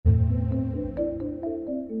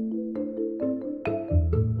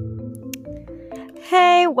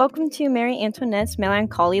Hey, welcome to Mary Antoinette's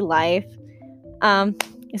Melancholy Life. Um,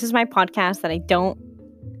 this is my podcast that I don't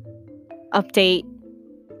update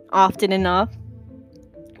often enough,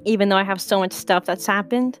 even though I have so much stuff that's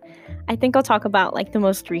happened. I think I'll talk about like the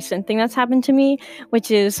most recent thing that's happened to me, which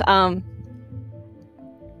is I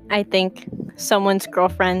think someone's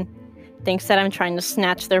girlfriend thinks that I'm trying to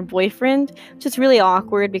snatch their boyfriend, which is really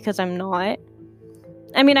awkward because I'm not.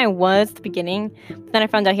 I mean, I was at the beginning, but then I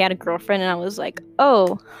found out he had a girlfriend, and I was like,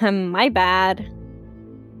 oh, my bad.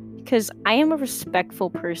 Because I am a respectful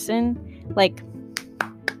person. Like,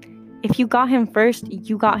 if you got him first,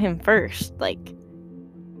 you got him first. Like,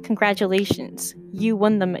 congratulations, you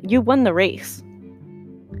won the race,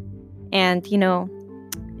 and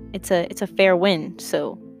it's a fair win.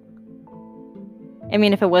 So, I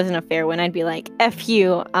mean, if it wasn't a fair win, I'd be like, F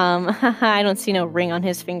you. I don't see no ring on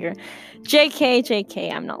his finger.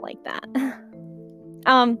 JK, I'm not like that.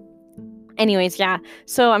 Anyways, yeah.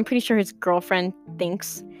 So I'm pretty sure his girlfriend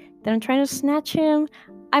thinks that I'm trying to snatch him.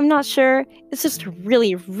 I'm not sure. It's just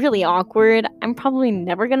really, really awkward. I'm probably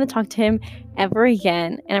never going to talk to him ever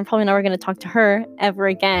again. And I'm probably never going to talk to her ever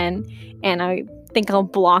again. And I think I'll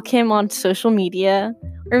block him on social media.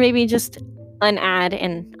 Or maybe just unadd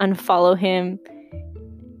and unfollow him.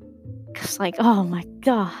 Because, like, oh my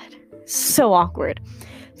God. So awkward.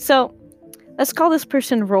 So, let's call this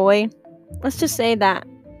person Roy. Let's just say that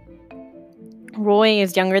Roy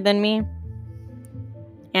is younger than me.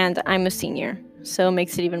 And I'm a senior. So it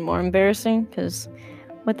makes it even more embarrassing. Because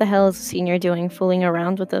what the hell is a senior doing fooling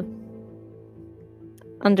around with a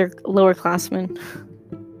lowerclassman?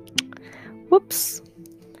 Whoops.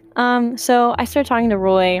 So I started talking to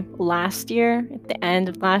Roy last year, at the end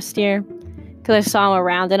of last year. Because I saw him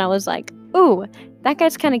around and I was like, ooh, that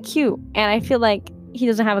guy's kind of cute. And I feel like he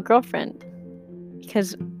doesn't have a girlfriend.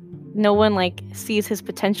 Because no one, like, sees his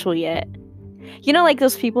potential yet. You know, like,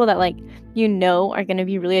 those people that, like, are going to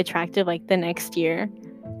be really attractive, like, the next year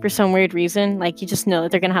for some weird reason. Like, you just know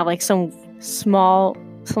that they're going to have, like, some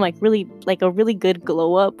really, like, a really good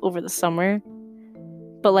glow up over the summer.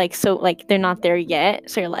 But, like, so, like, they're not there yet.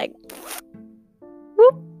 So you're like,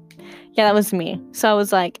 whoop. Yeah, that was me. So I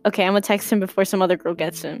was like, okay, I'm going to text him before some other girl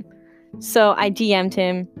gets him. So I DM'd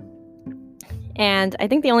him. And I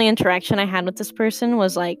think the only interaction I had with this person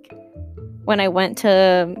was, like, when I went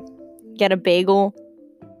to get a bagel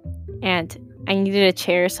and I needed a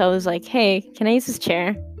chair. So I was like, hey, can I use this chair?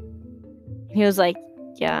 And he was like,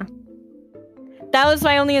 yeah. That was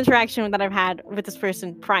my only interaction that I've had with this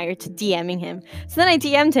person prior to DMing him. So then I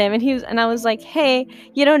DM'd him and I was like, hey,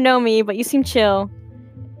 you don't know me, but you seem chill.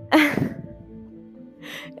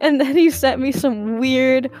 And then he sent me some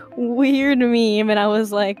weird meme, and I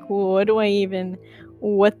was like, what do I even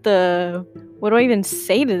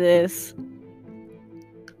say to this?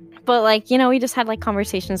 But, like, we just had, like,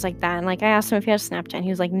 conversations like that, and, like, I asked him if he has Snapchat, and he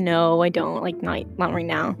was like, no, I don't, like, not right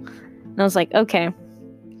now. And I was like, okay.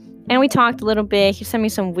 And we talked a little bit. He sent me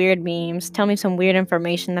some weird memes, tell me some weird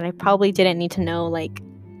information that I probably didn't need to know, like,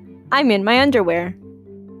 I'm in my underwear.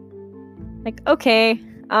 Like, okay,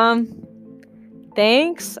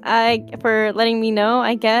 thanks for letting me know,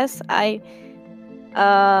 I guess. Okay,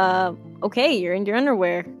 you're in your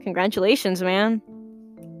underwear. Congratulations, man.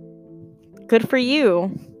 Good for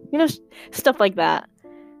you. Stuff like that.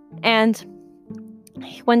 And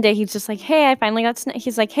one day he's just like, hey, I finally got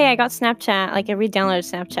he's like, hey, I got Snapchat. Like, I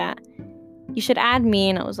re-downloaded Snapchat. You should add me.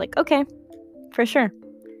 And I was like, okay, for sure.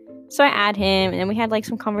 So I add him, and then we had, like,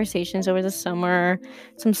 some conversations over the summer,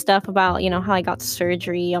 some stuff about, how I got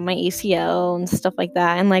surgery on my ACL and stuff like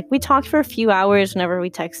that. And, like, we talked for a few hours whenever we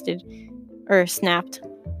texted or snapped.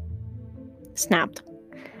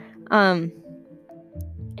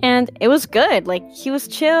 And it was good. Like, he was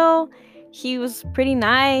chill. He was pretty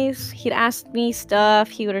nice. He'd ask me stuff.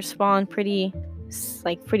 He would respond pretty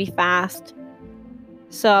fast.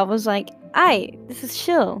 So I was like, this is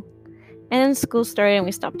chill. And then school started and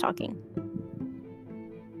we stopped talking.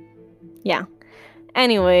 Yeah.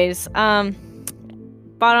 Anyways, bottom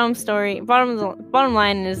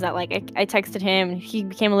line is that, like, I texted him. He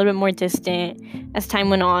became a little bit more distant as time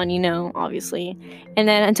went on, obviously. And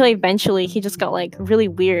then until eventually he just got, like, really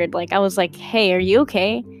weird. Like, I was like, hey, are you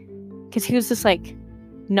okay? Because he was just, like,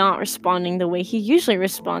 not responding the way he usually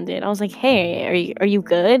responded. I was like, hey, are you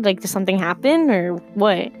good? Like, did something happen or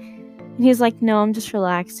what? And he was like, no, I'm just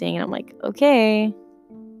relaxing. And I'm like, okay.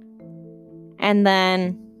 And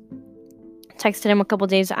then texted him a couple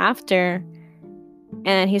days after,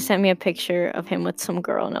 and he sent me a picture of him with some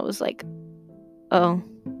girl, and I was like, oh,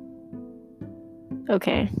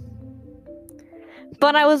 okay.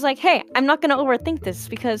 But I was like, hey, I'm not gonna overthink this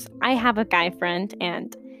because I have a guy friend,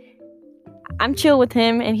 and I'm chill with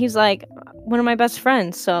him, and he's like one of my best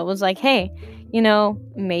friends. So I was like, hey,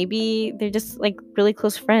 maybe they're just like really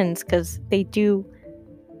close friends because they do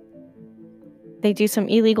some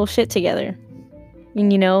illegal shit together.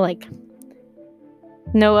 And like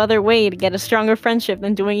no other way to get a stronger friendship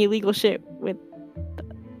than doing illegal shit with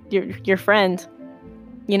your friend,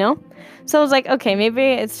 So I was like, okay, maybe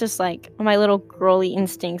it's just like my little girly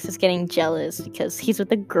instincts is getting jealous because he's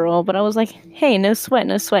with a girl. But I was like, hey, no sweat.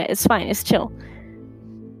 It's fine. It's chill.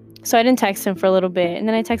 So I didn't text him for a little bit, and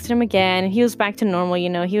then I texted him again, and he was back to normal.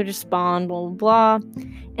 He would respond, blah blah blah.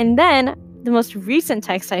 And then the most recent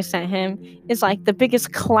text I sent him is like the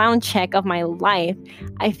biggest clown check of my life.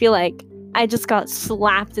 I feel like I just got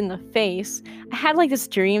slapped in the face. I had like this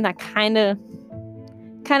dream that kind of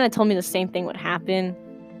told me the same thing would happen,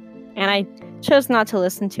 and I chose not to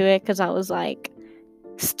listen to it because I was like,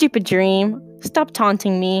 stupid dream, stop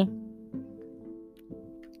taunting me.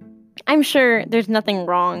 I'm sure there's nothing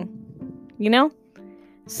wrong,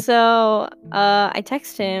 So I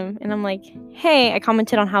text him and I'm like, hey, I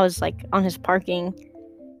commented on how it's like on his parking,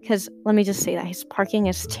 because let me just say that his parking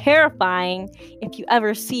is terrifying. If you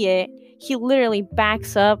ever see it, he literally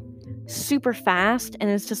backs up super fast and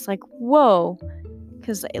it's just like, whoa,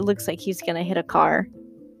 because it looks like he's gonna hit a car,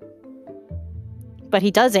 but he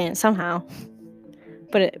doesn't somehow.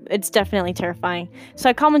 But it's definitely terrifying. So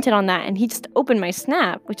I commented on that, and he just opened my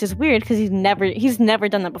snap, which is weird because he's never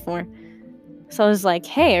done that before. So I was like,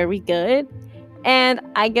 hey, are we good? And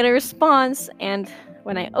I get a response, and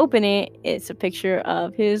when I open it, it's a picture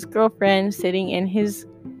of his girlfriend sitting in his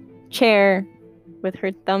chair with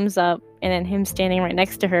her thumbs up, and then him standing right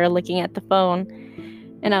next to her looking at the phone.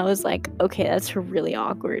 And I was like, okay, that's really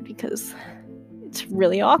awkward, because it's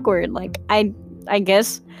really awkward. Like, I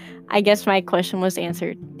guess my question was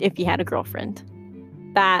answered if he had a girlfriend.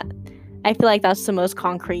 That, I feel like that's the most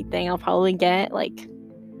concrete thing I'll probably get. Like,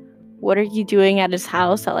 what are you doing at his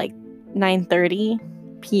house at like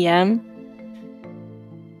 9:30 p.m.?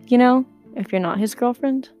 If you're not his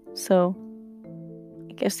girlfriend. So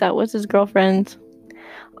I guess that was his girlfriend.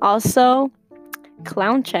 Also,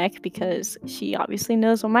 clown check, because she obviously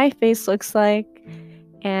knows what my face looks like.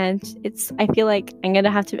 And I feel like I'm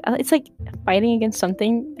gonna have to, it's like fighting against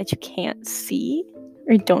something that you can't see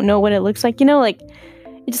or don't know what it looks like, like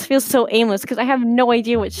it just feels so aimless because I have no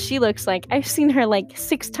idea what she looks like. I've seen her like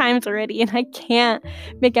 6 times already, and I can't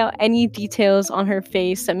make out any details on her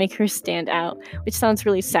face that make her stand out, which sounds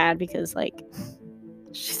really sad because like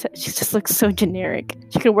she just looks so generic.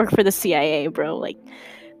 She could work for the CIA, bro. Like,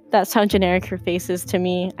 that's how generic her face is to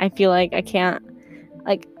me. I feel like I can't,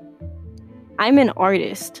 like, I'm an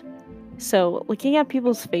artist, so looking at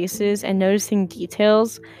people's faces and noticing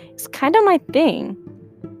details is kind of my thing.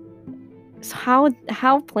 So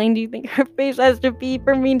how plain do you think her face has to be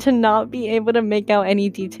for me to not be able to make out any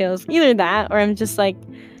details? Either that, or I'm just like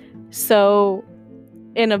so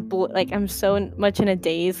I'm so much in a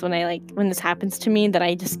daze when this happens to me that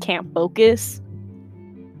I just can't focus.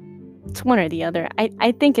 It's one or the other.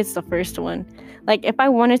 I think it's the first one. Like, if I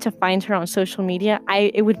wanted to find her on social media,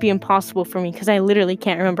 it would be impossible for me because I literally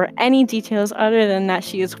can't remember any details other than that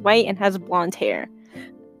she is white and has blonde hair.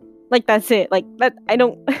 Like, that's it. Like, that, I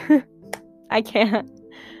don't, I can't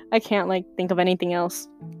like think of anything else.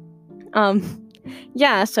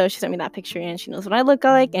 Yeah, so she sent me that picture, and she knows what I look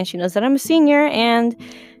like, and she knows that I'm a senior, and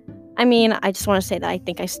I mean, I just want to say that I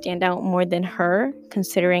think I stand out more than her,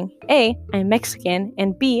 considering A, I'm Mexican,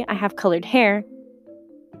 and B, I have colored hair.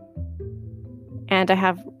 And I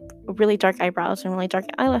have really dark eyebrows and really dark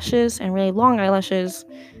eyelashes and really long eyelashes.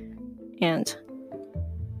 And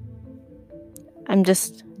I'm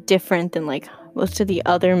just different than like most of the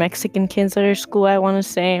other Mexican kids at her school, I want to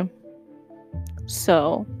say.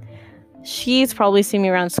 So she's probably seen me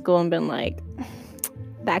around school and been like,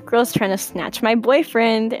 that girl's trying to snatch my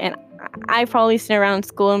boyfriend. And I've probably seen her around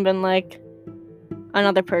school and been like,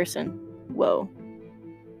 another person. Whoa.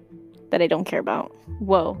 That I don't care about.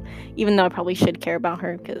 Whoa. Even though I probably should care about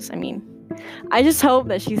her, because I mean, I just hope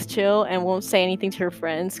that she's chill and won't say anything to her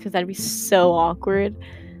friends, because that'd be so awkward.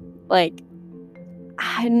 Like,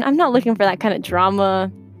 I'm not looking for that kind of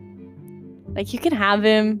drama. Like, you can have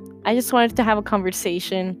him. I just wanted to have a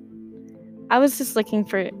conversation. I was just looking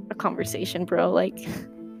for a conversation, bro. Like,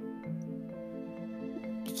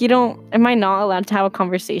 am I not allowed to have a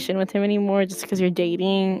conversation with him anymore just because you're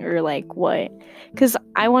dating, or like what? Because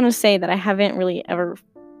I want to say that I haven't really ever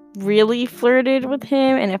really flirted with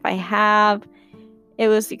him, and if I have, it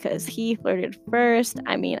was because he flirted first.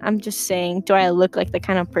 I mean, I'm just saying, do I look like the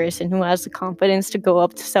kind of person who has the confidence to go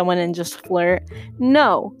up to someone and just flirt?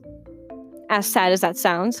 No. As sad as that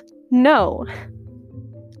sounds, no.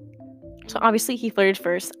 So obviously he flirted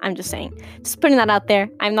first. I'm just saying. Just putting that out there.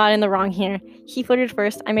 I'm not in the wrong here. He flirted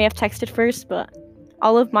first. I may have texted first, but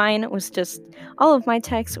all of my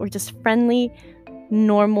texts were just friendly,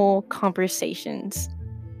 normal conversations.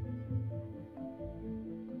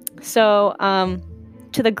 So,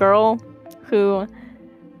 to the girl who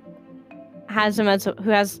has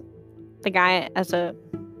the guy as a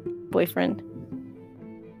boyfriend,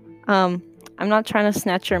 I'm not trying to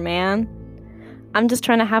snatch your man. I'm just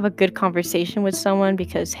trying to have a good conversation with someone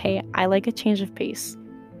because, hey, I like a change of pace.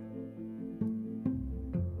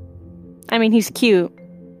 I mean, he's cute.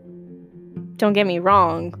 Don't get me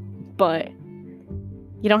wrong, but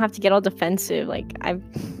you don't have to get all defensive. Like, I've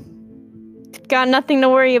got nothing to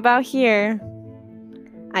worry about here,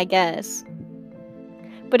 I guess.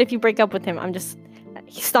 But if you break up with him,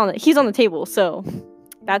 he's on the table, so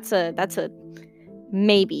that's a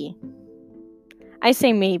maybe. I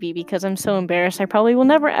say maybe because I'm so embarrassed. I probably will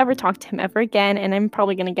never ever talk to him ever again, and I'm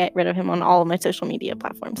probably gonna get rid of him on all of my social media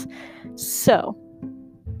platforms. So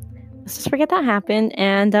let's just forget that happened.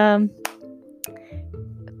 And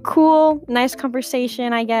cool, nice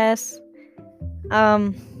conversation, I guess.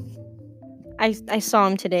 I saw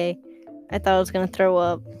him today. I thought I was gonna throw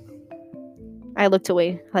up. I looked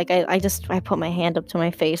away. Like I put my hand up to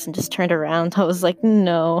my face and just turned around. I was like,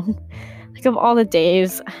 no. Like of all the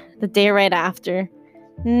days, the day right after,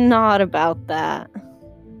 not about that.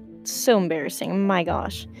 It's so embarrassing. My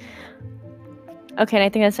gosh. Okay, and I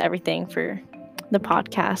think that's everything for the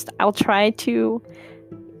podcast. I'll try to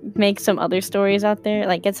make some other stories out there,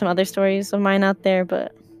 like get some other stories of mine out there,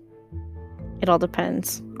 but it all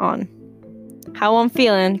depends on how I'm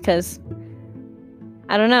feeling, because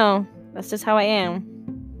I don't know. That's just how I am.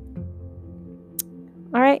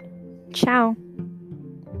 All right. Ciao.